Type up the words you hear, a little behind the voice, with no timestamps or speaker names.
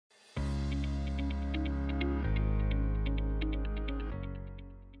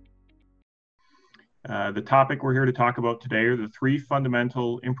The topic we're here to talk about today are the three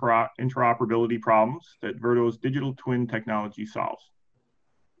fundamental interoperability problems that Verto's digital twin technology solves.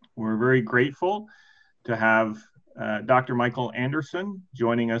 We're very grateful to have Dr. Michael Anderson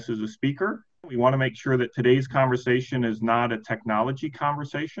joining us as a speaker. We want to make sure that today's conversation is not a technology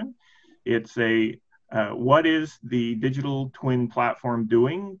conversation. It's what is the digital twin platform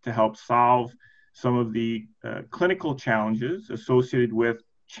doing to help solve some of the clinical challenges associated with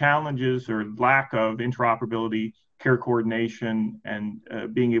challenges or lack of interoperability, care coordination, and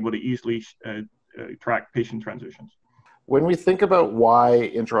being able to easily track patient transitions. When we think about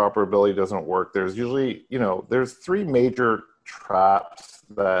why interoperability doesn't work, there's usually, there's three major traps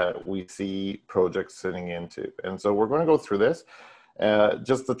that we see projects sitting into. And so we're going to go through this,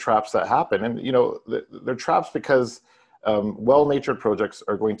 just the traps that happen. And, they're traps because well-natured projects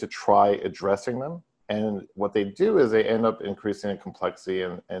are going to try addressing them. And what they do is they end up increasing in complexity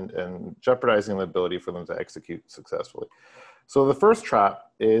and jeopardizing the ability for them to execute successfully. So the first trap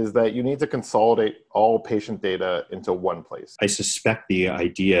is that you need to consolidate all patient data into one place. I suspect the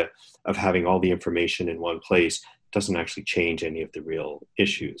idea of having all the information in one place doesn't actually change any of the real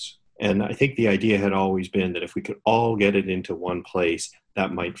issues. And I think the idea had always been that if we could all get it into one place,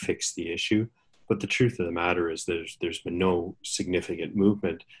 that might fix the issue. But the truth of the matter is there's been no significant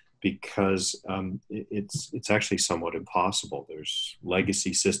movement because it's actually somewhat impossible. There's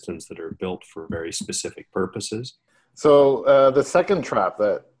legacy systems that are built for very specific purposes. So the second trap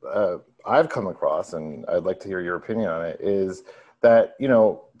that I've come across, and I'd like to hear your opinion on it, is that,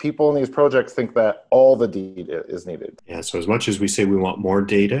 people in these projects think that all the data is needed. Yeah, so as much as we say we want more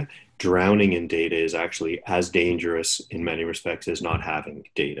data, drowning in data is actually as dangerous in many respects as not having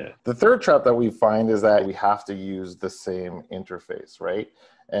data. The third trap that we find is that we have to use the same interface, right?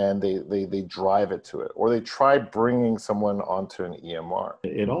 And they drive it to it, or they try bringing someone onto an EMR.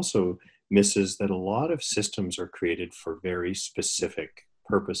 It also misses that a lot of systems are created for very specific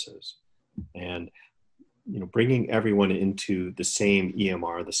purposes. And bringing everyone into the same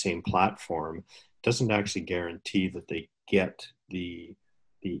EMR, the same platform, doesn't actually guarantee that they get the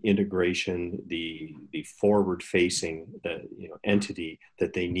integration, the forward-facing entity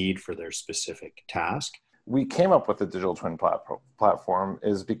that they need for their specific task. We came up with the digital twin platform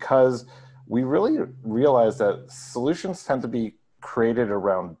is because we really realized that solutions tend to be created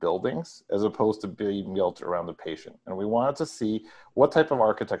around buildings as opposed to being built around the patient. And we wanted to see what type of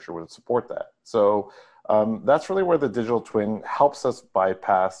architecture would support that. So that's really where the digital twin helps us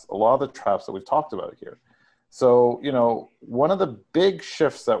bypass a lot of the traps that we've talked about here. So, one of the big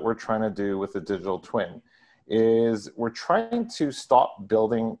shifts that we're trying to do with the digital twin is we're trying to stop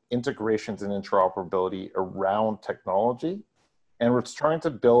building integrations and interoperability around technology, and we're trying to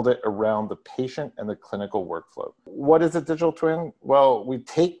build it around the patient and the clinical workflow. What is a digital twin? Well, we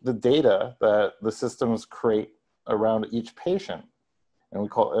take the data that the systems create around each patient, and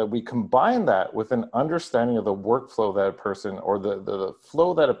we combine that with an understanding of the workflow that a person, or the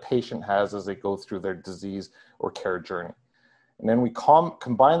flow that a patient has as they go through their disease or care journey. And then we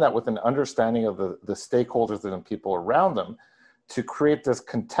combine that with an understanding of the stakeholders and the people around them to create this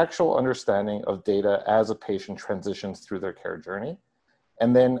contextual understanding of data as a patient transitions through their care journey.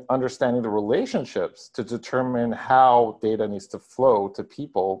 And then understanding the relationships to determine how data needs to flow to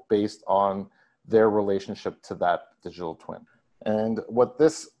people based on their relationship to that digital twin. And what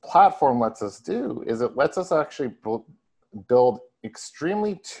this platform lets us do is it lets us actually build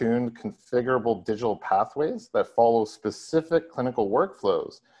extremely tuned, configurable digital pathways that follow specific clinical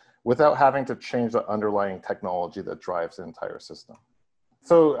workflows without having to change the underlying technology that drives the entire system.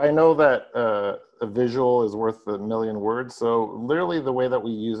 So I know that a visual is worth a million words. So literally the way that we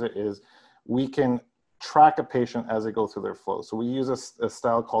use it is we can track a patient as they go through their flow. So we use a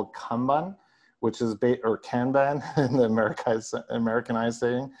style called Kanban, which is or Kanban in the Americanized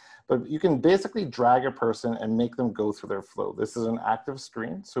saying. But you can basically drag a person and make them go through their flow. This is an active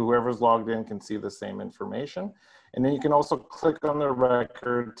screen, so whoever's logged in can see the same information. And then you can also click on the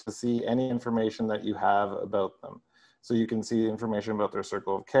record to see any information that you have about them. So you can see information about their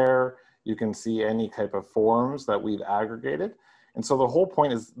circle of care. You can see any type of forms that we've aggregated. And so the whole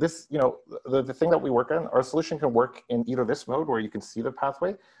point is this, the thing that we work on, our solution can work in either this mode where you can see the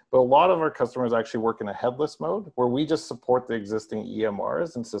pathway, but a lot of our customers actually work in a headless mode where we just support the existing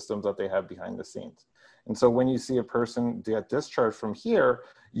EMRs and systems that they have behind the scenes. And so when you see a person get discharged from here,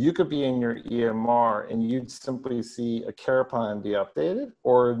 you could be in your EMR and you'd simply see a care plan be updated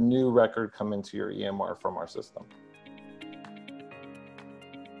or a new record come into your EMR from our system.